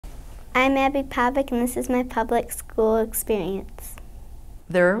I'm Abby Pavek, and this is my public school experience.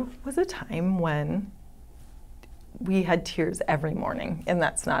 There was a time when we had tears every morning, and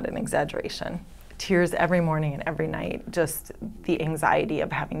that's not an exaggeration. Tears every morning and every night, just the anxiety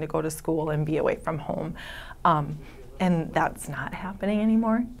of having to go to school and be away from home. And that's not happening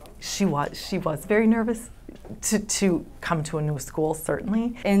anymore. She was very nervous to come to a new school,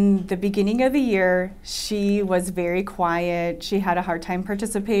 certainly. In the beginning of the year, she was very quiet. She had a hard time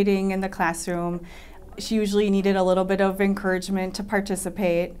participating in the classroom. She usually needed a little bit of encouragement to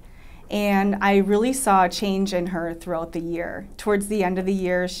participate. And I really saw a change in her throughout the year. Towards the end of the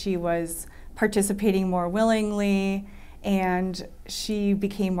year, she was participating more willingly, and she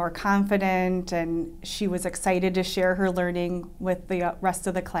became more confident, and she was excited to share her learning with the rest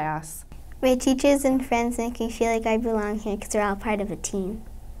of the class. My teachers and friends make me feel like I belong here because we're all part of a team.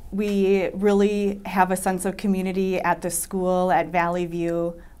 We really have a sense of community at the school, at Valley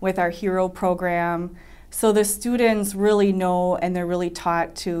View, with our Hero program. So the students really know, and they're really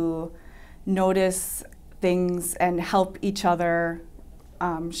taught to notice things and help each other,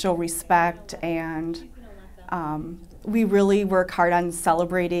 show respect, and we really work hard on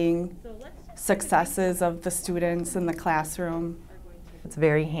celebrating successes of the students in the classroom. It's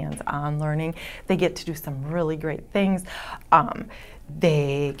very hands-on learning. They get to do some really great things.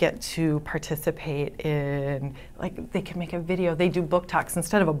 They get to participate in, like, they can make a video. They do book talks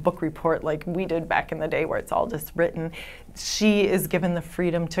instead of a book report like we did back in the day where it's all just written. She is given the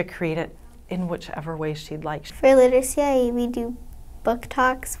freedom to create it in whichever way she'd like. For Literacy IE, we do book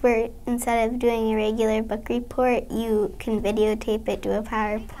talks where instead of doing a regular book report, you can videotape it, do a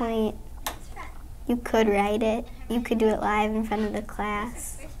PowerPoint. You could write it. You could do it live in front of the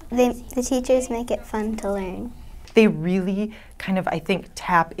class. The teachers make it fun to learn. They really kind of, I think,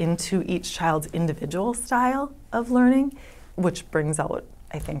 tap into each child's individual style of learning, which brings out,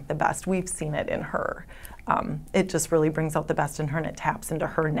 I think, the best. We've seen it in her. It just really brings out the best in her, and it taps into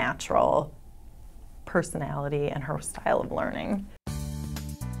her natural personality and her style of learning.